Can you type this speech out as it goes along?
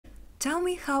Tell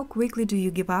me, how quickly do you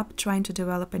give up trying to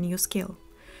develop a new skill?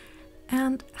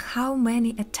 And how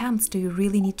many attempts do you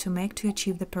really need to make to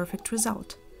achieve the perfect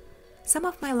result? Some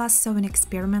of my last sewing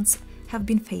experiments have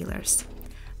been failures.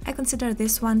 I consider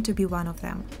this one to be one of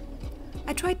them.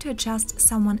 I tried to adjust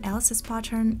someone else's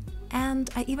pattern, and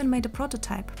I even made a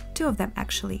prototype, 2 of them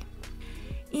actually.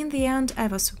 In the end, I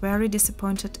was very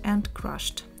disappointed and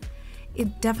crushed.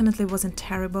 It definitely wasn't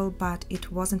terrible, but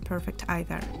it wasn't perfect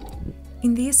either.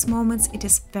 In these moments, it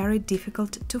is very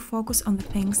difficult to focus on the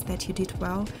things that you did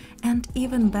well and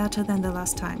even better than the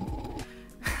last time.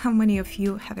 How many of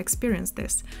you have experienced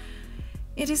this?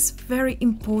 It is very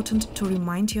important to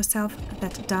remind yourself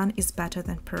that done is better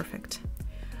than perfect.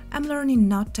 I'm learning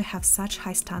not to have such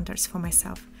high standards for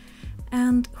myself.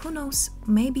 And who knows,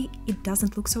 maybe it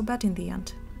doesn't look so bad in the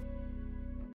end.